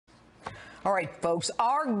All right, folks,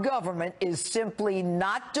 our government is simply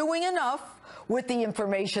not doing enough with the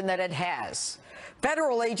information that it has.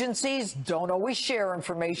 Federal agencies don't always share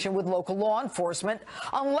information with local law enforcement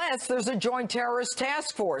unless there's a joint terrorist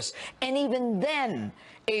task force. And even then,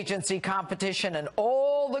 agency competition and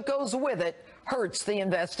all that goes with it hurts the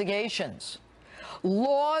investigations.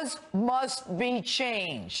 Laws must be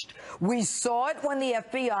changed. We saw it when the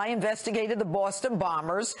FBI investigated the Boston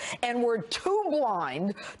bombers and were too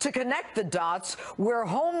blind to connect the dots where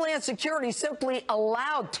Homeland Security simply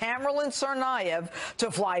allowed Tamerlan Tsarnaev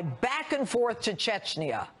to fly back and forth to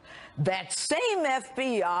Chechnya. That same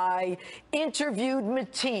FBI interviewed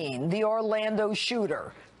Mateen, the Orlando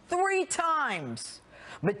shooter, 3 times.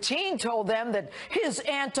 Mateen told them that his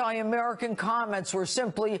anti-American comments were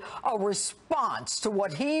simply a response to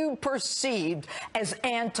what he perceived as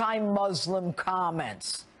anti-Muslim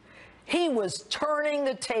comments. He was turning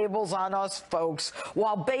the tables on us folks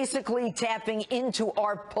while basically tapping into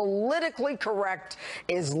our politically correct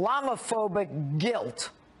Islamophobic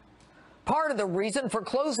guilt. Part of the reason for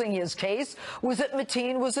closing his case was that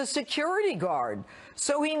Mateen was a security guard,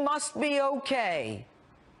 so he must be okay.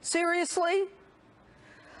 Seriously?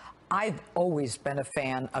 I've always been a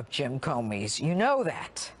fan of Jim Comey's, you know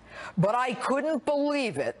that. But I couldn't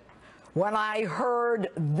believe it when I heard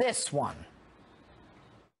this one.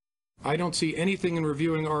 I don't see anything in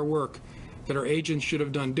reviewing our work that our agents should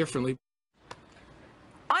have done differently.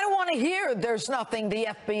 I don't want to hear there's nothing the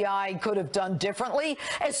FBI could have done differently,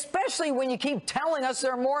 especially when you keep telling us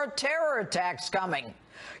there are more terror attacks coming.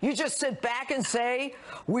 You just sit back and say,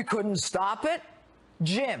 we couldn't stop it?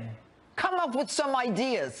 Jim, come up with some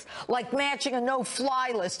ideas, like matching a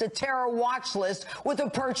no-fly list, a terror watch list, with the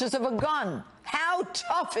purchase of a gun. How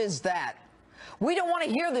tough is that? We don't want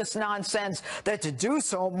to hear this nonsense that to do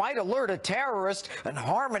so might alert a terrorist and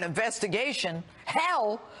harm an investigation.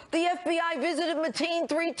 Hell, the FBI visited Mateen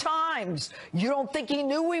 3 times. You don't think he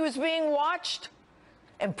knew he was being watched?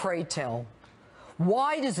 And pray tell,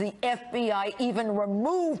 why does the FBI even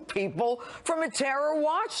remove people from a terror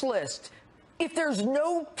watch list? If there's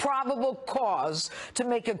no probable cause to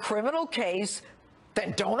make a criminal case,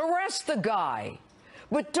 then don't arrest the guy.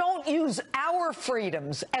 But don't use our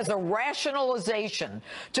freedoms as a rationalization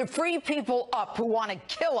to free people up who want to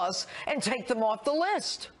kill us and take them off the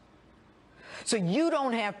list. So you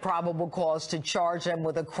don't have probable cause to charge them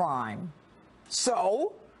with a crime.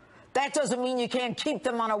 So that doesn't mean you can't keep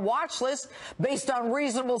them on a watch list based on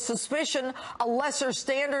reasonable suspicion, a lesser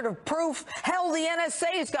standard of proof. Hell, the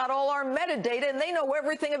NSA's got all our metadata and they know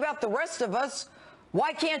everything about the rest of us.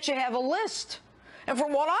 Why can't you have a list? And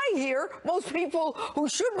from what I hear, most people who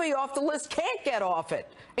should be off the list can't get off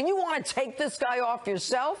it. And you want to take this guy off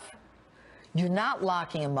yourself? You're not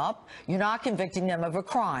locking him up. You're not convicting them of a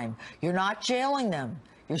crime. You're not jailing them.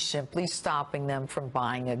 You're simply stopping them from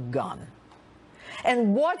buying a gun.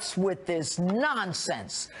 And what's with this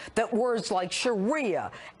nonsense that words like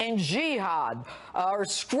Sharia and jihad are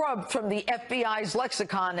scrubbed from the FBI's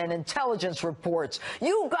lexicon and intelligence reports?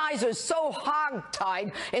 You guys are so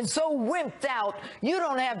hogtied and so wimped out, you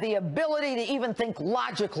don't have the ability to even think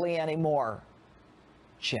logically anymore.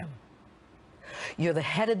 Jim, you're the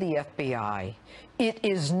head of the FBI. It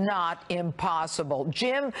is not impossible.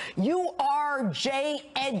 Jim, you are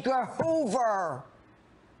J. Edgar Hoover.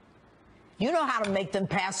 You know how to make them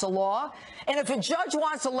pass a law. And if a judge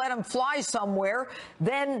wants to let them fly somewhere,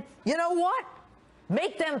 then you know what?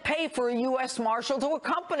 Make them pay for a U.S. Marshal to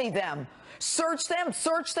accompany them. Search them,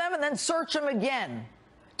 and then search them again.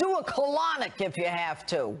 Do a colonic if you have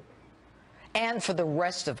to. And for the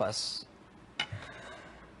rest of us,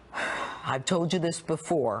 I've told you this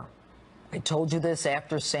before. I told you this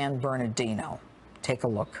after San Bernardino. Take a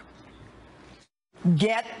look.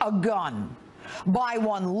 Get a gun. Buy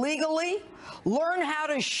one legally, learn how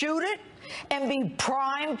to shoot it, and be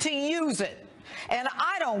primed to use it. And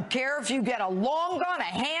I don't care if you get a long gun, a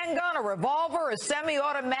handgun, a revolver, a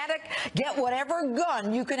semi-automatic, get whatever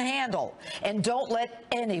gun you can handle. And don't let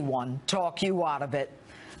anyone talk you out of it.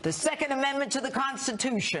 The Second Amendment to the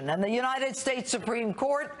Constitution and the United States Supreme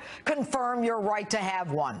Court confirm your right to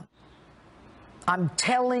have one. I'm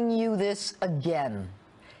telling you this again.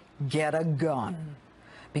 Get a gun.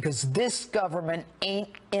 Because this government ain't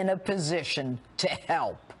in a position to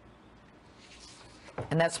help.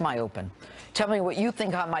 And that's my open. Tell me what you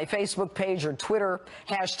think on my Facebook page or Twitter,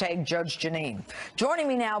 hashtag Judge Jeanine. Joining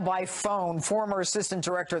me now by phone, former Assistant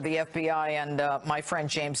Director of the FBI and my friend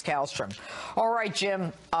James Kallstrom. All right,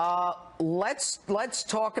 Jim, let's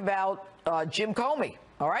talk about Jim Comey.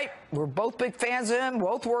 All right, we're both big fans of him,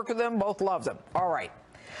 both work with him, both love him. All right.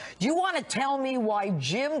 You want to tell me why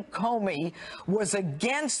Jim Comey was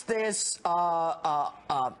against this,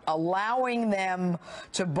 allowing them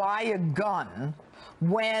to buy a gun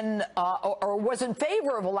when, or was in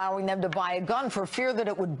favor of allowing them to buy a gun for fear that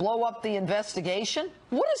it would blow up the investigation?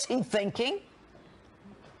 What is he thinking?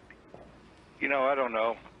 You know, I don't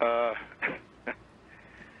know.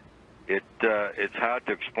 It's hard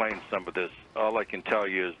to explain some of this. All I can tell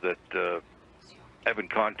you is that I've been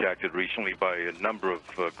contacted recently by a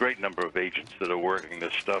great number of agents that are working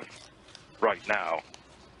this stuff right now,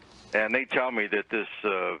 and they tell me that this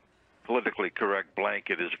politically correct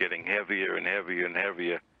blanket is getting heavier and heavier and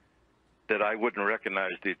heavier, that I wouldn't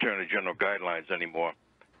recognize the Attorney General guidelines anymore,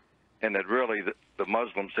 and that really the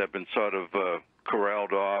Muslims have been sort of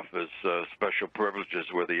corralled off as special privileges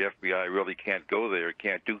where the FBI really can't go there,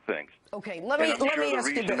 can't do things. Okay, let me ask you this.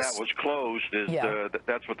 The reason that was closed is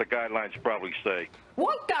that's what the guidelines probably say.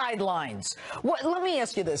 What guidelines? Let me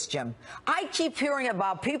ask you this, Jim. I keep hearing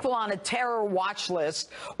about people on a terror watch list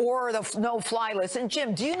or the no-fly list. And,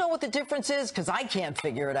 Jim, do you know what the difference is? Because I can't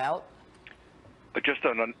figure it out. But just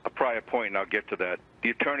on a prior point, and I'll get to that, the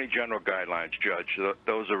Attorney General guidelines, Judge,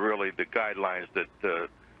 those are really the guidelines that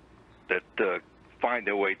find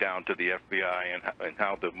their way down to the FBI and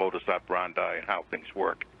how the modus operandi and how things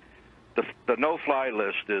work. The no-fly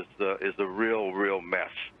list is a real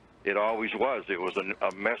mess. It always was. It was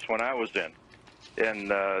a mess when I was in.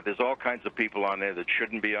 And there's all kinds of people on there that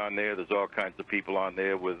shouldn't be on there. There's all kinds of people on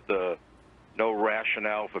there with no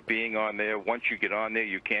rationale for being on there. Once you get on there,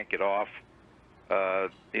 you can't get off.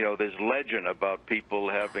 You know, there's legend about people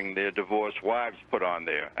having their divorced wives put on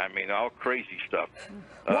there. I mean, all crazy stuff.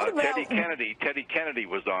 Teddy Kennedy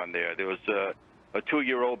was on there. There was a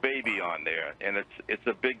 2-year-old baby on there, and it's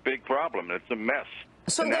a big problem. It's a mess.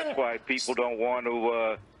 So and that's why people don't want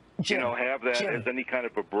to Jim, have that as any kind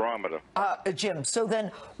of a barometer. Jim, so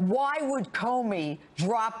then why would Comey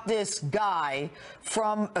drop this guy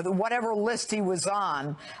from whatever list he was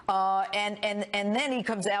on, and then he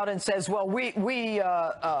comes out and says, well, we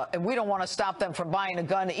don't want to stop them from buying a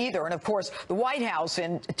gun either. And of course, the White House,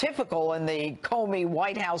 typical in the Comey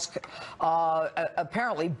White House,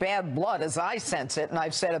 apparently bad blood, as I sense it, and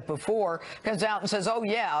I've said it before, comes out and says, oh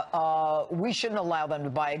yeah, we shouldn't allow them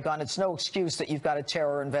to buy a gun. It's no excuse that you've got a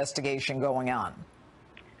terror investigation going on.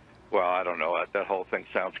 Well, I don't know. That whole thing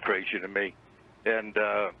sounds crazy to me. And,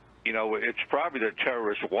 you know, it's probably the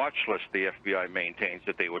terrorist watch list the FBI maintains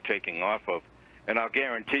that they were taking off of. And I'll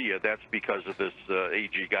guarantee you that's because of this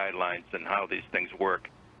AG guidelines and how these things work.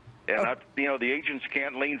 And, you know, the agents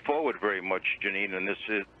can't lean forward very much, Jeanine, in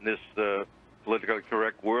this politically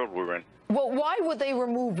correct world we're in. Well, why would they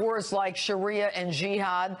remove words like Sharia and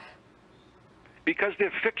jihad? Because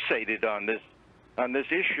they're fixated on this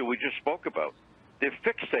issue we just spoke about. They're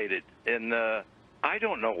fixated, and I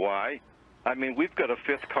don't know why. I mean, we've got a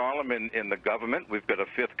fifth column in the government. We've got a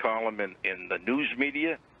fifth column in the news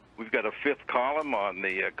media. We've got a fifth column on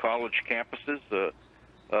the college campuses,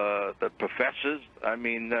 the professors. I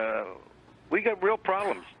mean, we got real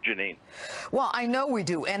problems, Jeanine. Well, I know we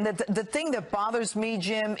do. And the thing that bothers me,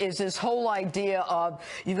 Jim, is this whole idea of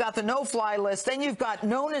you've got the no-fly list, then you've got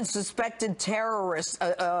known and suspected terrorists,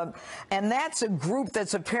 and that's a group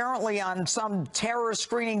that's apparently on some terror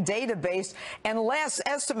screening database, and last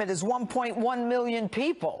estimate is 1.1 million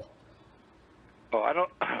people. Oh,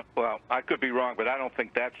 well, I could be wrong, but I don't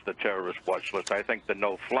think that's the terrorist watch list. I think the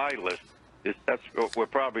no-fly list we're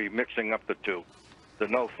probably mixing up the two. The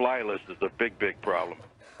no-fly list is a big problem.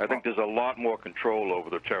 I think there's a lot more control over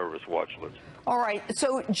the terrorist watch list. All right.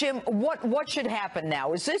 So, Jim, what should happen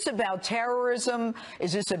now? Is this about terrorism?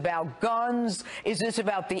 Is this about guns? Is this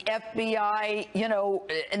about the FBI, you know,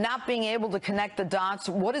 not being able to connect the dots?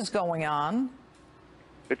 What is going on?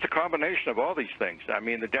 It's a combination of all these things. I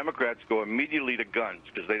mean, the Democrats go immediately to guns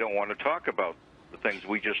because they don't want to talk about the things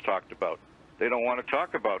we just talked about. They don't want to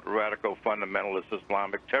talk about radical fundamentalist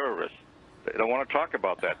Islamic terrorists. They don't want to talk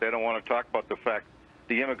about that. They don't want to talk about the fact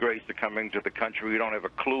the immigrants are coming to the country. We don't have a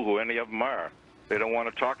clue who any of them are. They don't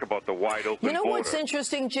want to talk about the wide open You know border. What's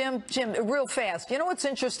interesting, Jim, real fast. You know what's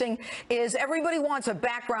interesting is everybody wants a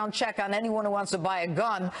background check on anyone who wants to buy a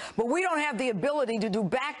gun, but we don't have the ability to do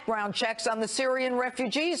background checks on the Syrian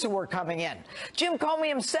refugees who are coming in. Jim Comey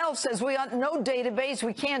himself says we got no database,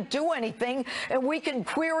 we can't do anything, and we can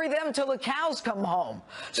query them till the cows come home.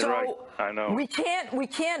 So right. I know. we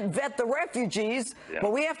can't vet the refugees,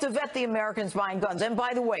 but we have to vet the Americans buying guns. And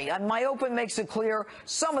by the way, my open makes it clear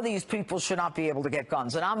some of these people should not be able to get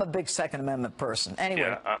guns, and I'm a big Second Amendment person. Anyway.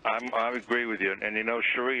 Yeah, I agree with you. And, you know,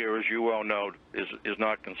 Sharia, as you well know, is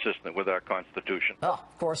not consistent with our Constitution. Oh,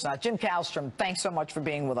 of course not. Jim Kallstrom, thanks so much for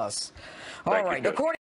being with us. All Thank right. you,